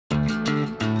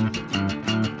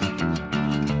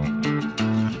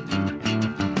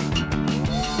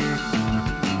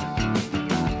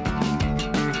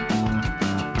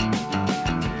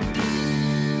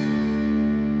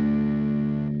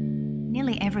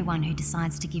everyone who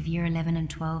decides to give Year 11 and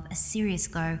 12 a serious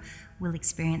go will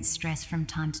experience stress from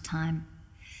time to time.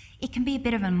 It can be a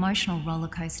bit of an emotional roller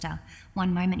coaster.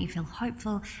 One moment you feel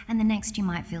hopeful and the next you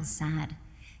might feel sad.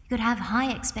 You could have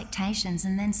high expectations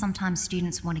and then sometimes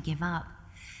students want to give up.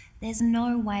 There's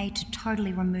no way to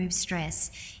totally remove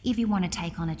stress if you want to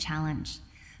take on a challenge.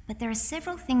 But there are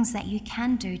several things that you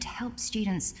can do to help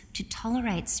students to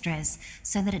tolerate stress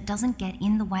so that it doesn't get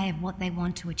in the way of what they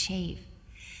want to achieve.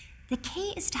 The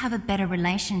key is to have a better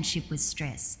relationship with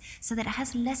stress so that it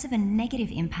has less of a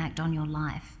negative impact on your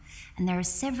life. And there are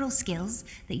several skills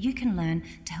that you can learn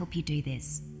to help you do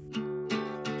this.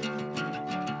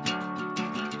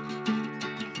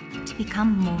 To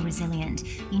become more resilient,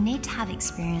 you need to have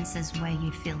experiences where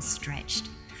you feel stretched.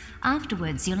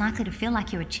 Afterwards, you're likely to feel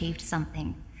like you achieved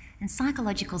something. And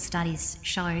psychological studies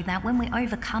show that when we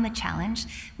overcome a challenge,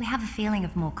 we have a feeling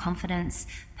of more confidence,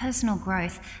 personal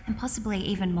growth, and possibly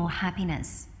even more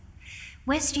happiness.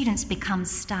 Where students become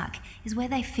stuck is where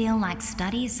they feel like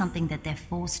study is something that they're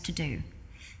forced to do.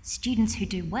 Students who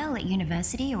do well at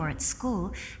university or at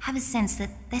school have a sense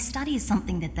that their study is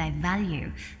something that they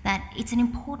value, that it's an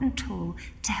important tool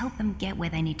to help them get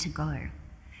where they need to go.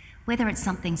 Whether it's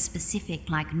something specific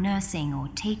like nursing or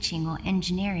teaching or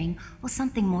engineering, or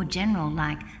something more general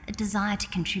like a desire to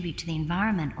contribute to the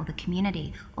environment or the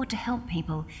community or to help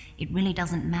people, it really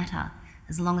doesn't matter.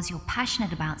 As long as you're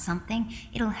passionate about something,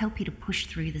 it'll help you to push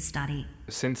through the study.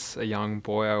 Since a young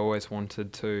boy, I always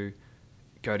wanted to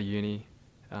go to uni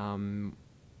and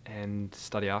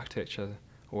study architecture.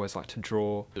 I always liked to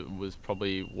draw. It was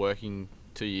probably working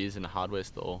 2 years in a hardware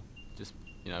store, just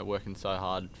working so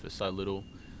hard for so little.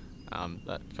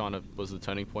 That kind of was the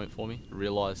turning point for me. I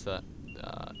realised that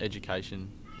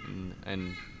education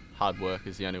and hard work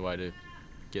is the only way to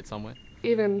get somewhere.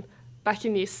 Even back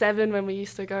in Year 7 when we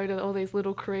used to go to all these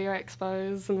little career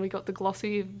expos and we got the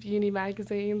glossy uni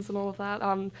magazines and all of that,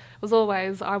 it was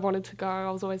always, I wanted to go, I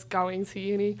was always going to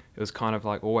uni. It was kind of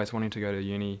like always wanting to go to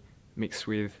uni mixed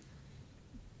with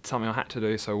something I had to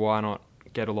do, so why not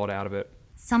get a lot out of it?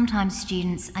 Sometimes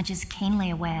students are just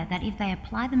keenly aware that if they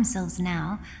apply themselves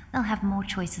now, they'll have more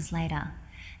choices later.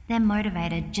 They're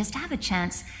motivated just to have a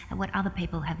chance at what other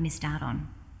people have missed out on.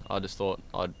 I just thought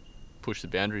I'd push the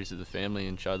boundaries of the family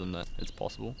and show them that it's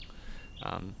possible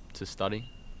to study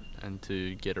and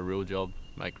to get a real job,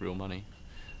 make real money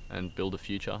and build a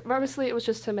future. Mostly it was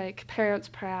just to make parents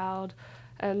proud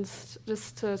and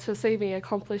just to see me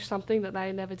accomplish something that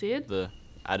they never did. The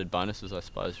added bonuses, I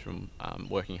suppose, from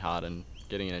working hard and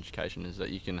getting an education is that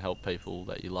you can help people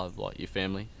that you love, like your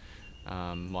family.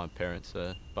 My parents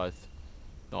are both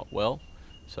not well,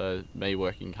 so me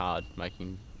working hard,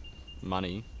 making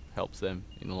money, helps them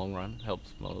in the long run,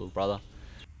 helps my little brother.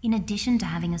 In addition to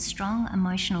having a strong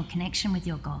emotional connection with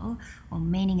your goal or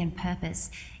meaning and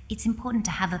purpose, it's important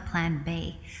to have a plan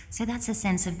B. So that's a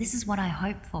sense of, this is what I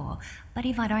hope for, but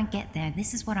if I don't get there,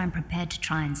 this is what I'm prepared to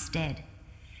try instead.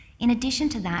 In addition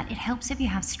to that, it helps if you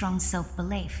have strong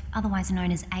self-belief, otherwise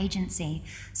known as agency.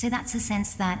 So that's a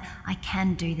sense that I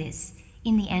can do this.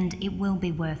 In the end, it will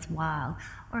be worthwhile,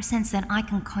 or a sense that I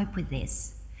can cope with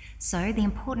this. So the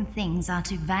important things are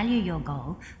to value your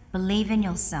goal, believe in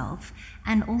yourself,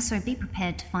 and also be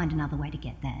prepared to find another way to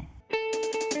get there.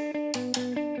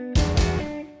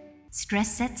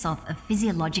 Stress sets off a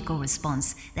physiological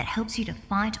response that helps you to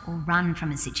fight or run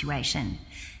from a situation.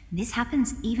 This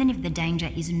happens even if the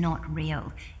danger is not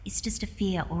real. It's just a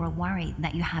fear or a worry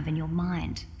that you have in your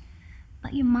mind.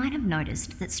 But you might have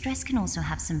noticed that stress can also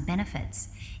have some benefits.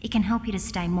 It can help you to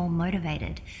stay more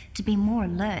motivated, to be more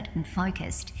alert and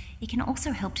focused. It can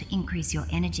also help to increase your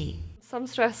energy. Some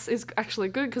stress is actually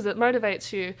good because it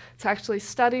motivates you to actually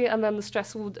study, and then the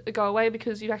stress will go away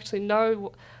because you actually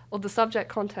know all the subject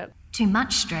content. Too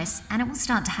much stress and it will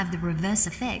start to have the reverse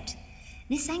effect.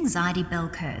 This anxiety bell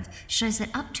curve shows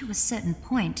that up to a certain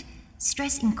point,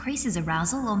 stress increases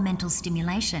arousal or mental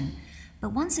stimulation.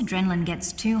 But once adrenaline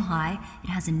gets too high, it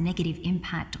has a negative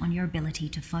impact on your ability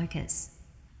to focus.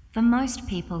 For most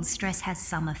people, stress has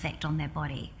some effect on their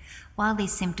body. While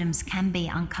these symptoms can be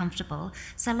uncomfortable,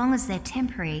 so long as they're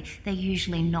temporary, they're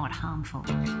usually not harmful.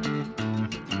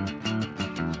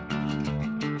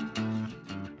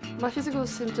 My physical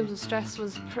symptoms of stress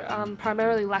was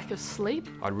primarily lack of sleep.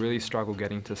 I'd really struggle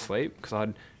getting to sleep because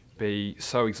I'd be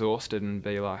so exhausted and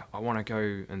be like, I want to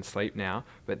go and sleep now,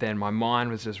 but then my mind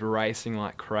was just racing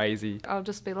like crazy. I'll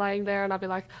just be laying there and I'll be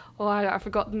like, oh, I've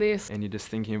forgotten this. And you're just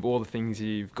thinking of all the things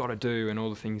you've got to do and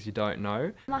all the things you don't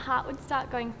know. My heart would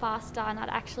start going faster and I'd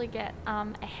actually get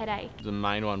a headache. The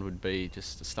main one would be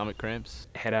just the stomach cramps,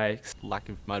 Headaches. lack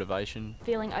of motivation.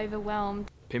 Feeling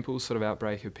overwhelmed. pimples, sort of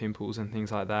outbreak of pimples and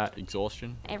things like that.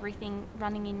 Exhaustion. Everything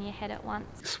running in your head at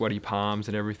once. Sweaty palms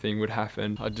and everything would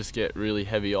happen. I'd just get really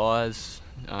heavy eyes,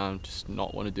 just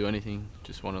not want to do anything,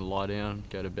 just want to lie down,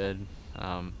 go to bed.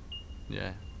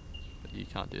 Yeah, but you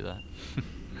can't do that.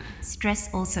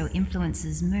 Stress also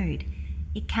influences mood.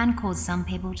 It can cause some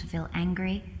people to feel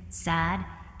angry, sad,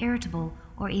 irritable,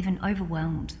 or even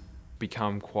overwhelmed.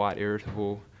 Become quite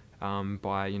irritable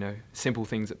by, simple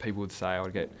things that people would say. I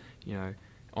would get,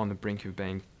 on the brink of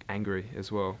being angry as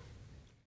well.